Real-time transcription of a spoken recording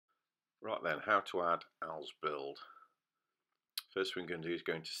Right then, how to add ALS build. First thing we're going to do is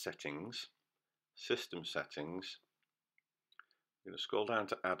go into settings, system settings. We're going to scroll down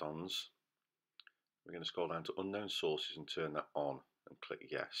to add-ons. We're going to scroll down to unknown sources and turn that on and click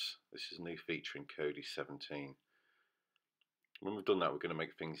yes. This is a new feature in kodi 17. When we've done that, we're going to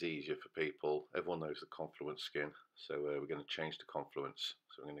make things easier for people. Everyone knows the Confluence skin, so we're going to change to Confluence.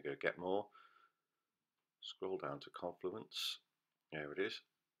 So we're going to go get more, scroll down to Confluence. There it is.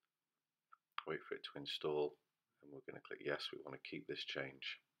 Wait for it to install, and we're going to click yes. We want to keep this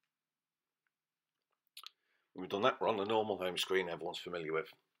change. When we've done that, we're on the normal home screen everyone's familiar with.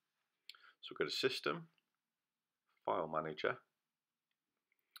 So we'll go to System, File Manager.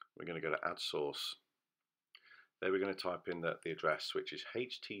 We're going to go to Add Source. There we're going to type in the address, which is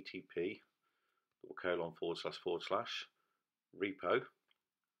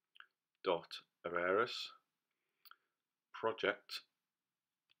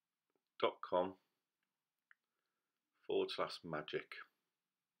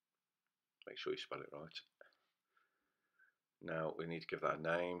Make sure you spell it right. Now we need to give that a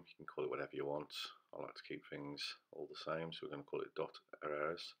name. You can call it whatever you want. I like to keep things all the same, so we're going to call it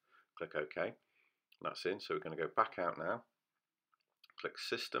 .areas. Click OK. And that's in. So we're going to go back out now. Click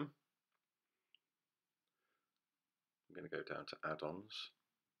System. I'm going to go down to Add-ons.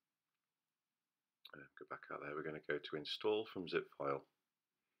 Go back out there. We're going to go to Install from zip file.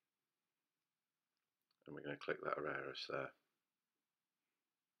 And we're going to click that Areas there.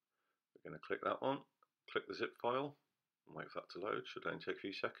 We're going to click that one. Click the zip file. And wait for that to load. Should only take a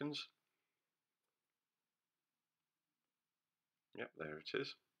few seconds. Yep, there it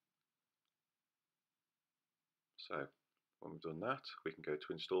is. So when we've done that, we can go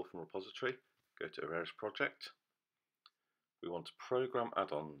to Install from Repository, go to Areas Project. We want to program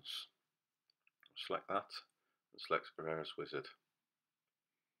add-ons. Select that and select Areas Wizard.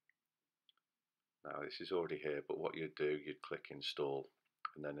 Now this is already here, but what you'd do, you'd click Install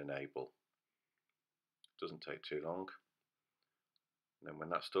and then Enable. It doesn't take too long. And then when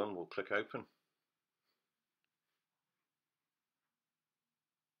that's done, we'll click Open.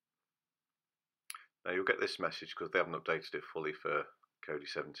 Now you'll get this message because they haven't updated it fully for kodi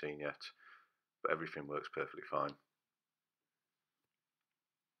 17 yet, but everything works perfectly fine.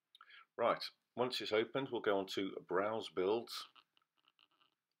 Right, once it's opened, we'll go on to Browse Builds.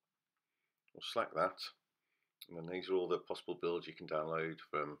 We'll select that, and then these are all the possible builds you can download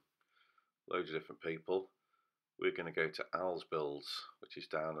from loads of different people. We're going to go to ALS builds, which is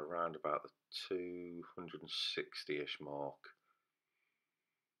down around about the 260-ish mark.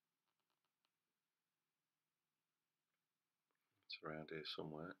 It's around here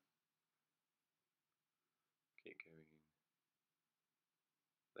somewhere. Keep going.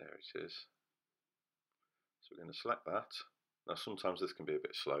 There it is. So we're going to select that. Now sometimes this can be a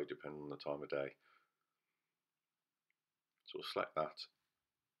bit slow depending on the time of day. So we'll select that.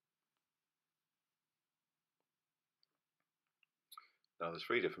 Now there's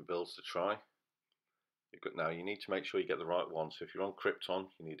 3 different builds to try. Now you need to make sure you get the right one. So if you're on Krypton,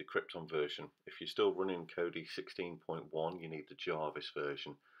 you need a Krypton version. If you're still running kodi 16.1, you need the Jarvis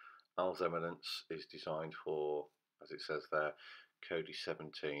version. ALS Eminence is designed for, as it says there, kodi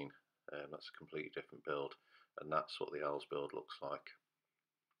 17. That's a completely different build, and that's what the ALS build looks like.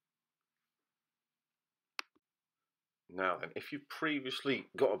 Now then, if you've previously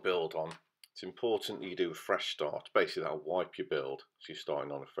got a build on, it's important that you do a fresh start. Basically that'll wipe your build, so you're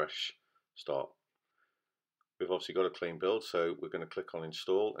starting on a fresh start. We've obviously got a clean build, so we're going to click on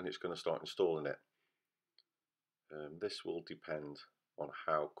Install and it's going to start installing it. This will depend on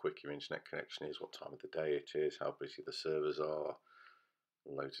how quick your internet connection is, what time of the day it is, how busy the servers are,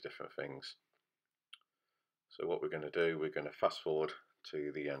 loads of different things. So what we're going to do, we're going to fast forward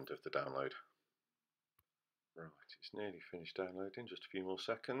to the end of the download. Right, it's nearly finished downloading, just a few more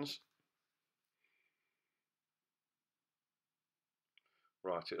seconds.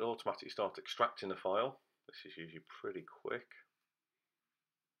 Right, it'll automatically start extracting the file. This is usually pretty quick.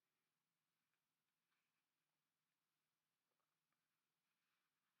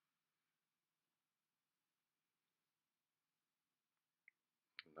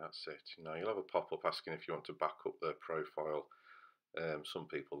 And that's it. Now you'll have a pop-up asking if you want to back up their profile. Some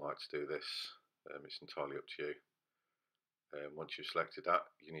people like to do this. It's entirely up to you. Once you've selected that,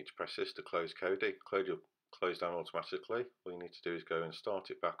 you need to press this to close kodi. Kodi will close down automatically. All you need to do is go and start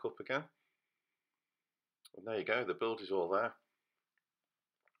it back up again. And there you go, the build is all there.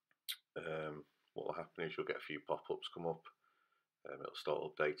 What will happen is you'll get a few pop-ups come up. It'll start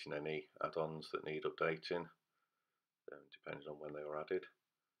updating any add-ons that need updating, depending on when they were added.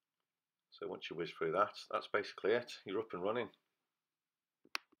 So once you whiz through that, that's basically it. You're up and running.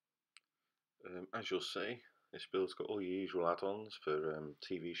 As you'll see, this build's got all your usual add-ons for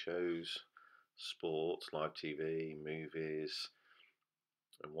TV shows, sports, live TV, movies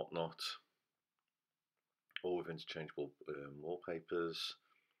and whatnot, all with interchangeable wallpapers,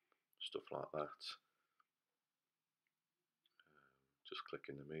 stuff like that. Just click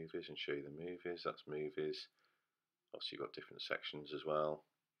in the movies and show you the movies. That's movies. Obviously you've got different sections as well.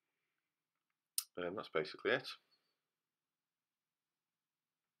 That's basically it.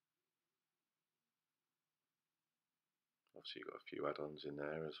 Obviously you've got a few add-ons in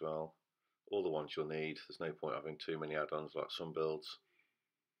there as well. All the ones you'll need. There's no point having too many add-ons like some builds.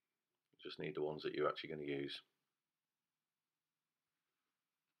 You just need the ones that you're actually going to use.